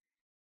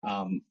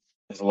 um,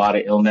 there's a lot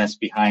of illness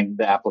behind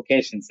the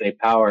applications they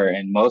power,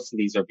 and most of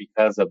these are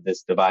because of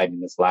this divide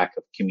and this lack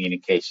of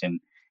communication,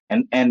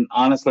 and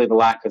honestly, the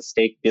lack of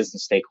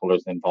business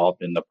stakeholders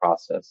involved in the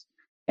process.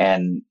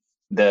 And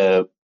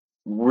the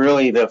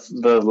really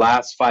the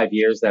last 5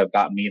 years that have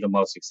gotten me the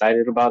most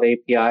excited about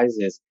APIs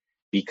is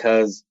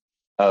because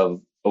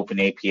of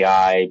Open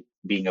API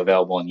being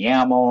available in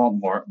YAML,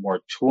 more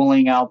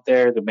tooling out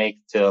there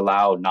to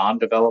allow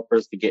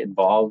non-developers to get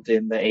involved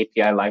in the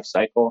API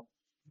lifecycle.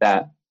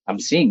 That I'm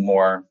seeing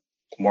more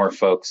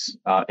folks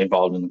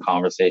involved in the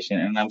conversation,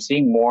 and I'm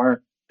seeing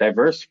more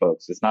diverse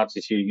folks. It's not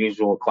just your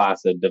usual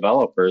class of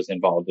developers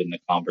involved in the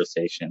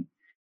conversation.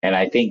 And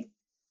I think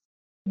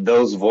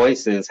those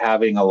voices,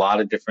 having a lot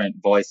of different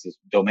voices,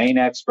 domain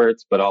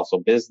experts, but also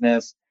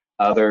business,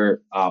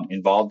 other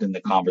involved in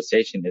the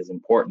conversation is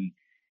important.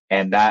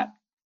 And that,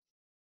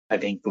 I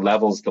think,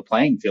 levels the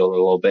playing field a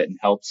little bit and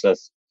helps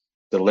us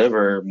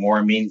deliver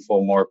more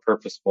meaningful, more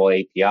purposeful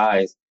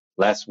APIs,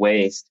 less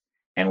waste,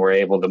 and we're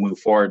able to move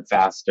forward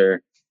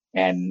faster.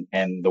 And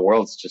the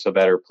world's just a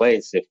better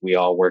place if we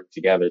all work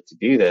together to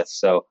do this.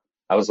 So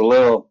I was a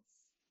little,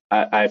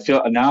 I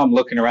feel now I'm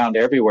looking around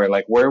everywhere,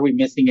 like where are we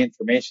missing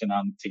information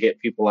on to get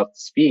people up to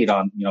speed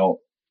on,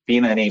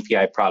 being an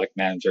API product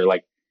manager?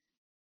 Like,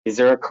 is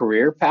there a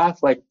career path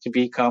like to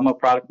become a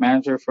product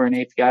manager for an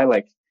API?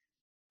 Like,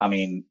 I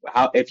mean,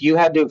 if you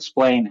had to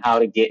explain how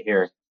to get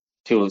here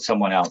to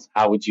someone else,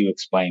 how would you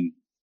explain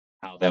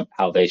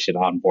how they should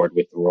onboard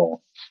with the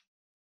role?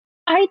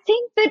 I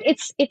think that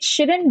it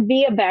shouldn't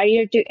be a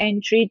barrier to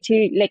entry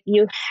to, like,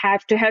 you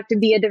have to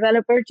be a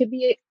developer to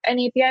be an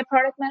API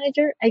product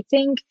manager. I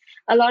think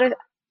a lot of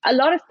a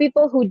lot of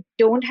people who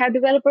don't have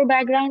developer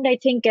background, I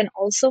think, can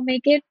also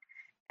make it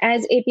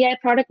as API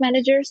product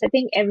managers. I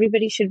think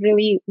everybody should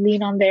really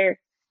lean on their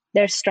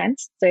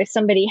strengths. So if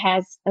somebody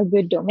has a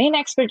good domain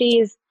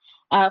expertise,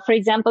 for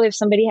example, if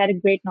somebody had a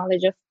great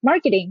knowledge of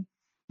marketing,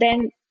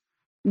 then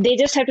they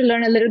just have to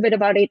learn a little bit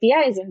about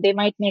APIs, and they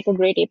might make a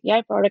great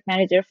API product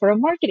manager for a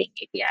marketing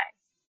API.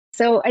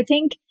 So I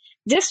think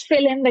just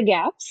fill in the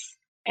gaps,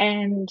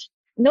 and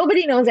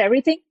nobody knows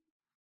everything.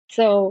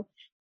 So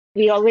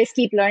we always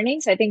keep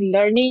learning. So I think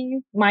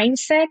learning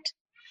mindset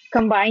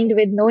combined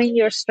with knowing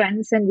your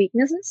strengths and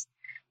weaknesses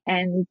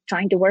and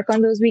trying to work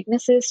on those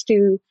weaknesses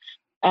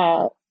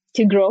uh,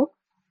 to grow.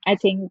 I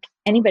think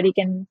anybody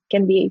can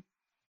be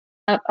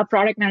a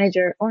product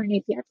manager or an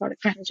API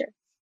product manager.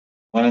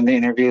 One of the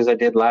interviews I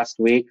did last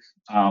week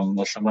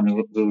was someone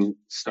who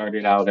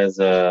started out as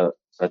a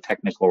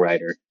technical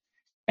writer,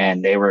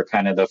 and they were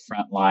kind of the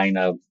front line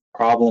of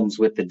problems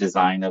with the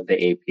design of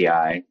the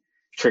API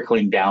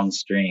trickling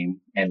downstream,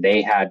 and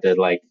they had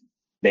to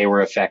they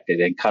were affected,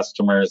 and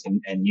customers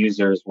and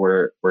users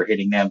were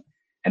hitting them,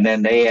 and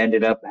then they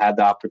ended up had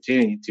the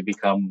opportunity to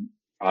become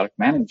product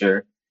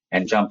manager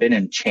and jump in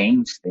and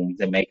change things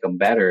and make them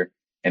better,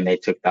 and they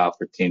took the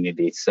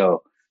opportunity.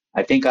 So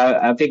I think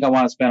I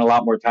want to spend a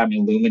lot more time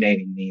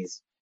illuminating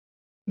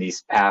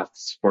these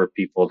paths for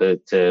people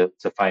to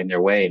find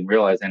their way and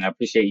realize. And I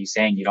appreciate you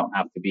saying you don't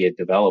have to be a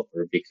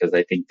developer, because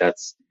I think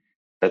that's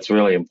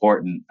really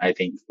important. I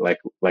think like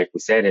we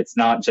said, it's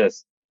not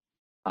just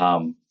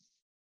um,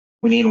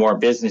 we need more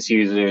business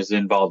users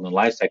involved in the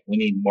lifecycle. We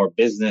need more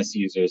business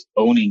users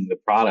owning the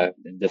product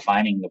and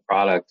defining the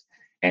product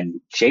and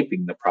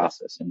shaping the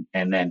process,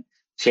 and then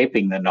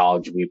shaping the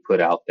knowledge we put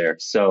out there.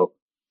 So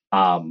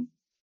um,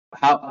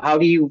 how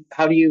do you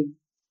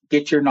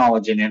get your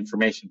knowledge and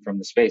information from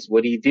the space?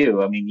 What do you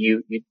do? I mean,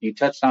 you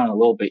touched on it a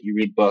little bit. You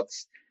read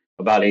books.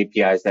 about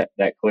APIs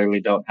that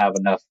clearly don't have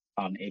enough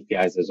on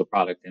APIs as a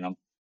product in them.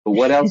 But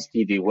what else do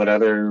you do? What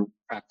other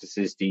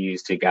practices do you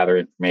use to gather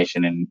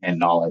information and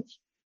knowledge?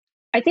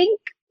 I think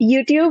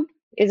YouTube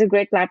is a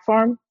great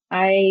platform.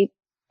 I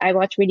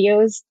watch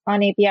videos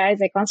on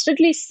APIs. I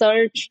constantly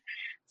search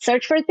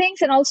for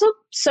things and also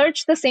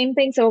search the same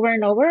things over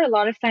and over. A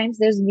lot of times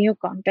there's new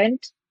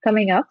content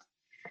coming up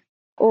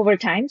over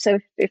time. So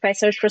if I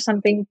search for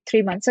something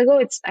 3 months ago,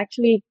 it's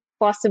actually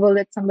possible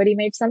that somebody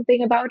made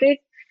something about it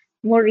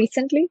more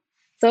recently.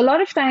 So a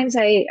lot of times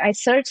I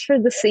search for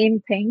the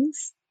same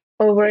things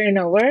over and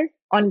over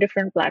on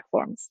different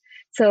platforms.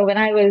 So when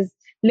I was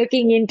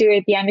looking into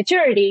API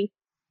maturity,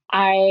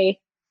 I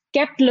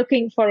kept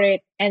looking for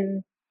it.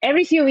 And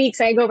every few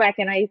weeks I go back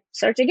and I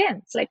search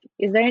again. It's like,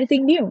 is there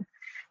anything new?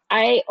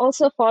 I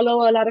also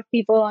follow a lot of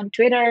people on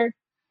Twitter,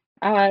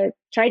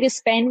 try to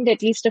spend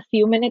at least a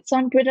few minutes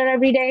on Twitter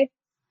every day.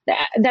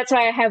 That's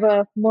why I have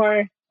a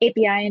more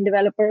API and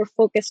developer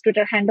focused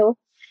Twitter handle.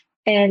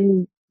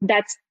 And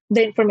that's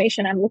the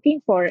information I'm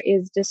looking for,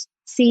 is just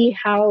see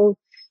how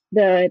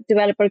the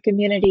developer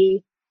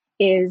community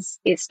is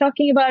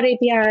talking about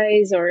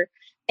APIs or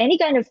any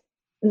kind of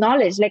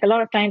knowledge. Like a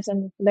lot of times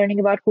I'm learning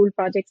about cool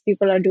projects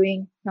people are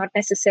doing, not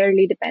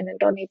necessarily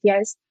dependent on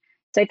APIs.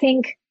 So I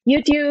think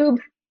YouTube,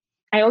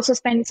 I also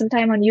spend some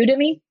time on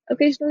Udemy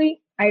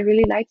occasionally. I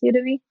really like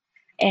Udemy,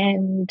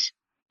 and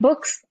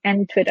books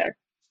and Twitter.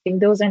 I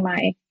think those are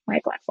my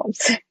platforms.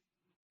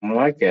 I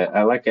like it.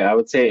 I like it. I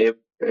would say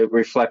it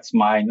reflects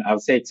mine. I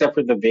would say, except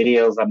for the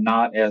videos,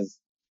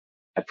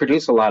 I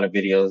produce a lot of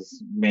videos.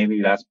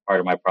 Maybe that's part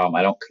of my problem.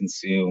 I don't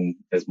consume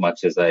as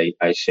much as I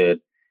should.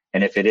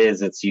 And if it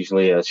is, it's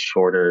usually a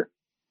shorter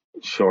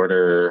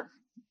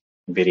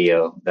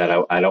video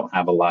that I don't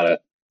have a lot of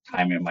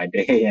time in my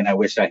day, and I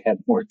wish I had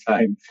more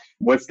time.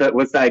 What's the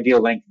ideal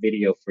length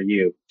video for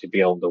you to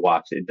be able to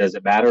watch it? Does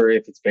it matter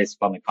if it's based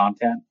upon the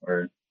content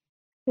or?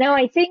 No,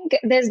 I think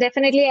there's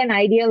definitely an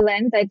ideal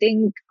length. I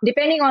think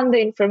depending on the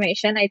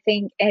information, I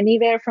think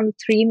anywhere from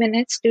 3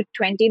 minutes to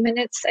 20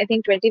 minutes. I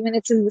think 20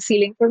 minutes is the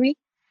ceiling for me,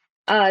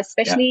 Yeah,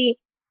 especially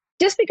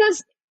just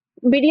because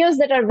videos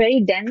that are very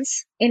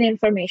dense in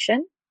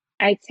information,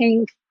 I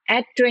think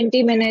at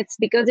 20 minutes,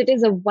 because it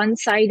is a one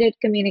sided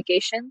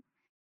communication,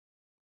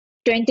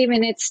 20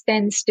 minutes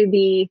tends to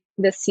be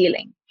the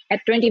ceiling.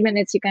 At 20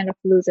 minutes, you kind of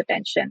lose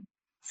attention.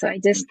 So I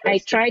interesting.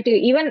 try to,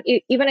 even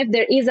if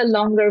there is a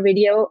longer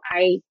video,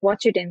 I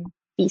watch it in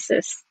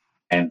pieces.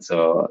 And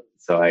so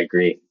I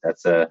agree.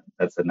 That's a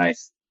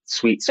nice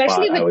sweet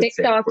Especially spot, I with would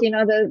say. TikTok,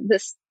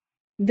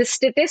 the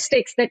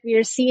statistics that we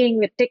are seeing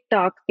with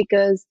TikTok,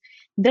 because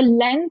the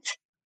length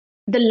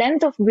the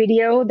length of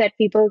video that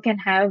people can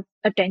have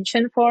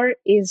attention for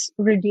is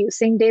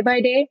reducing day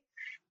by day.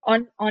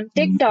 On Mhm.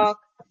 TikTok,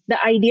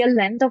 the ideal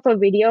length of a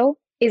video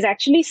is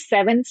actually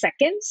 7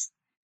 seconds,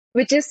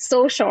 which is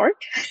so short.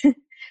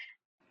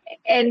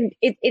 And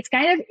it's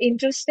kind of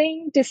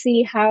interesting to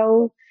see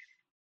how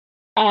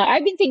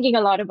I've been thinking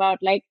a lot about,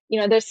 like,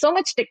 there's so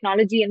much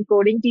technology and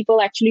coding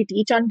people actually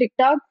teach on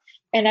TikTok.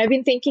 And I've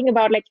been thinking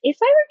about, like, if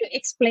I were to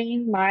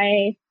explain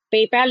my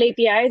PayPal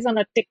APIs on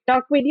a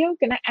TikTok video,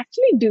 can I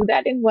actually do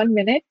that in 1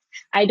 minute?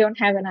 I don't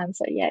have an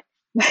answer yet.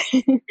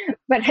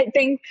 But I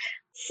think,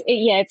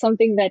 yeah, it's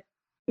something that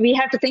we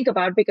have to think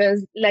about,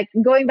 because, like,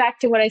 going back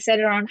to what I said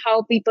around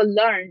how people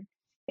learn,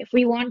 if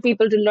we want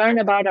people to learn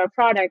about our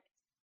product,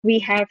 we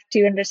have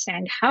to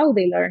understand how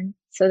they learn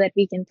so that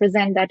we can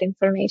present that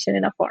information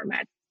in a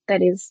format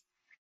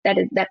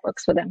that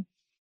works for them.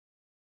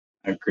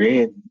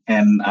 Agreed.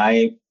 And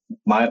my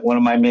one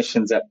of my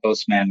missions at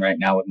Postman right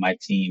now with my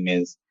team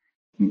is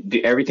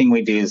everything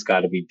we do has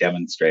got to be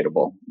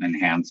demonstratable and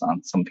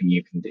hands-on, something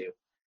you can do.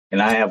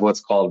 And I have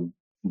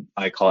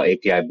I call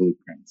API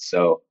blueprints.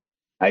 So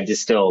I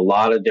distill a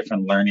lot of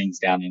different learnings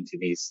down into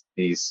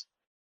these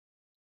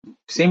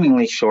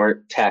seemingly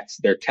short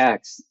text. They're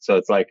text, so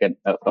it's like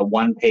a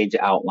one-page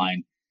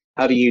outline.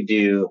 How do you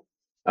do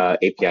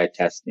API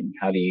testing?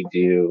 How do you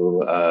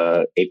do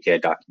API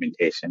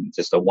documentation?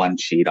 Just a one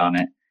sheet on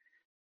it.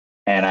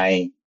 And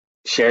I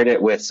shared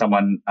it with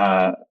someone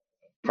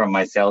from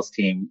my sales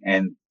team,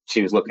 and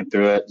she was looking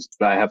through it.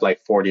 I have like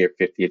 40 or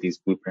 50 of these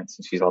blueprints,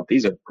 and she's all,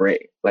 "These are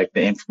great. Like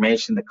the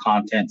information, the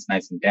content's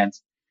nice and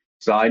dense.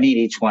 So I need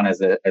each one as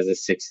a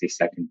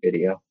 60-second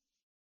video."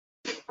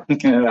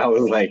 And I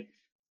was like,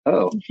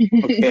 "Oh,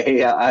 okay,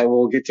 yeah, I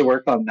will get to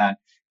work on that."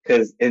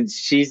 And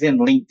she's in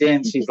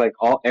LinkedIn. She's like,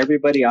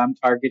 everybody I'm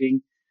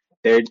targeting,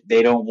 they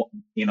don't,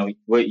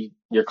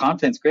 your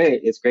content's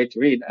great. It's great to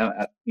read.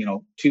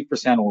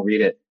 2% will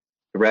read it.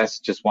 The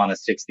rest just want a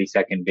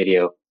 60-second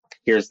video.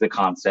 Here's the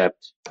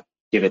concept.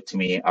 Give it to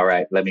me. All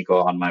right, let me go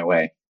on my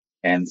way.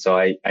 And so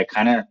I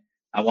kind of,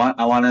 I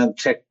want to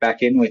check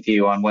back in with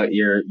you on what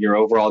your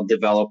overall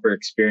developer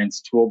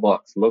experience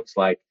toolbox looks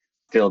like,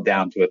 filled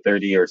down to a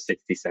 30 or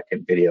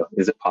 60-second video.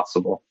 Is it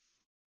possible?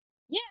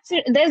 Yeah, so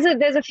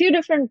there's a few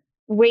different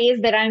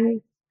ways that I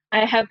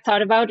have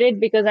thought about it,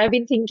 because I've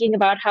been thinking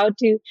about how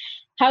to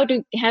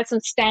have some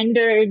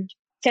standard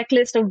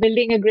checklist of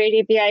building a great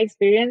API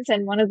experience.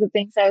 And one of the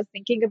things I was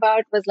thinking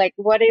about was like,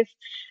 what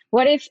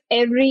if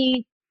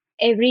every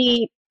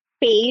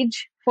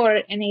page for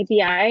an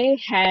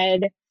API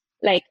had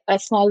like a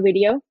small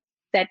video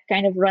that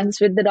kind of runs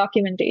with the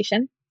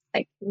documentation?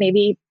 Like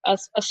maybe a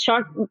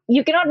short,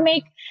 you cannot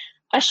make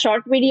a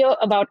short video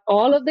about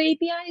all of the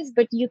APIs,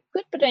 but you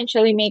could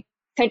potentially make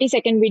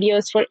 30-second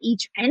videos for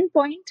each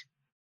endpoint,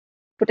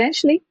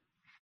 potentially.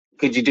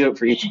 Could you do it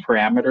for each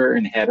parameter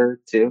and header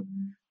too,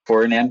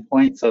 for an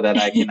endpoint, so that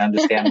I can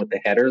understand what the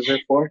headers are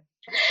for?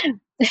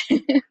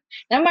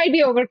 That might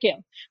be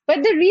overkill.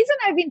 But the reason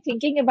I've been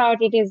thinking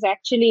about it is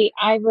actually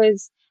I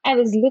was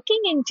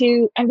looking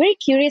into, I'm very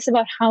curious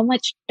about how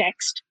much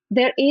text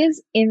there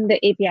is in the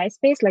API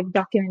space. Like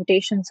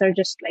documentations are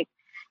just like,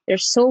 they're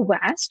so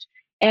vast.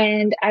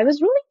 And I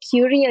was really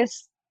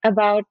curious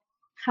about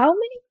how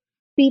many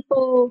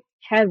people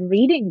have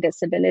reading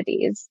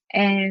disabilities,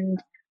 and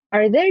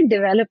are there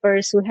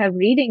developers who have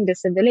reading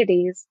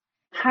disabilities?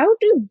 How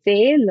do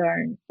they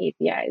learn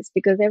APIs?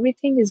 Because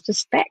everything is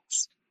just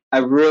text. I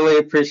really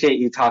appreciate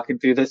you talking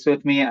through this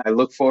with me. I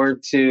look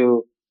forward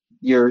to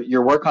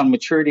your work on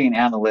maturity and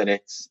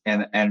analytics,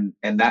 and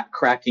that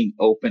cracking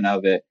open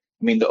of it.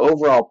 I mean, the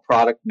overall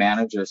product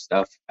manager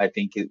stuff, I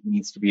think it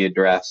needs to be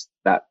addressed.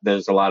 That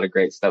there's a lot of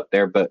great stuff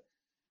there, but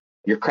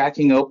you're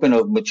cracking open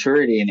of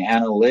maturity and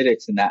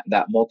analytics, and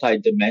that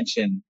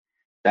multi-dimension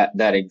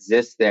that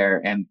exists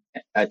there, and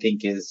I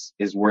think is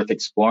worth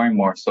exploring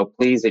more. So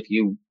please, if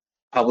you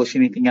publish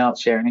anything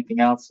else, share anything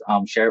else,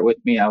 share it with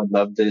me. I would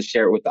love to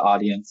share it with the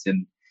audience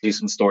and do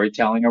some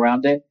storytelling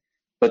around it.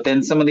 But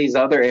then some of these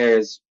other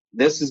areas,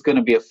 this is going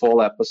to be a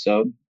full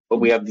episode, but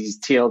we have these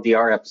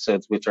TLDR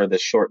episodes, which are the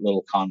short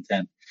little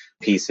content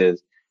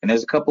pieces. And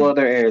there's a couple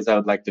other areas I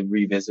would like to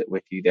revisit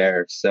with you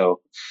there.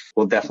 So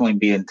we'll definitely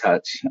be in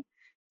touch.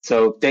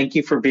 So thank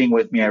you for being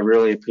with me. I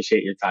really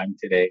appreciate your time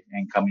today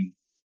and coming.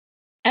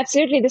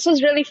 Absolutely. This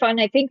was really fun.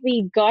 I think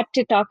we got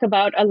to talk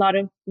about a lot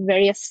of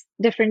various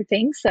different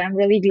things. So I'm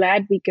really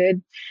glad we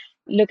could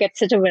look at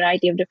such a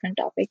variety of different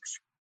topics.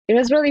 It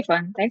was really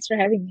fun. Thanks for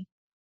having me.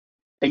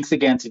 Thanks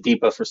again to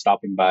Deepa for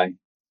stopping by.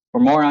 For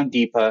more on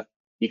Deepa,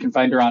 you can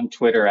find her on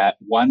Twitter at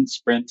one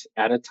sprint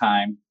at a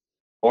time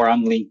or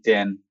on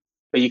LinkedIn,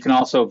 but you can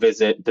also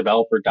visit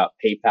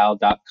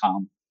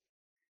developer.paypal.com.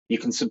 You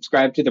can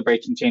subscribe to the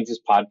Breaking Changes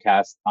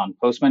podcast on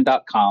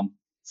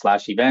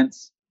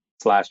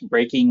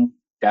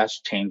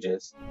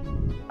postman.com/events/breaking-changes.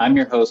 I'm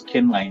your host,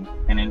 Kin Lane,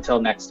 and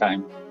until next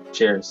time,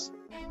 cheers.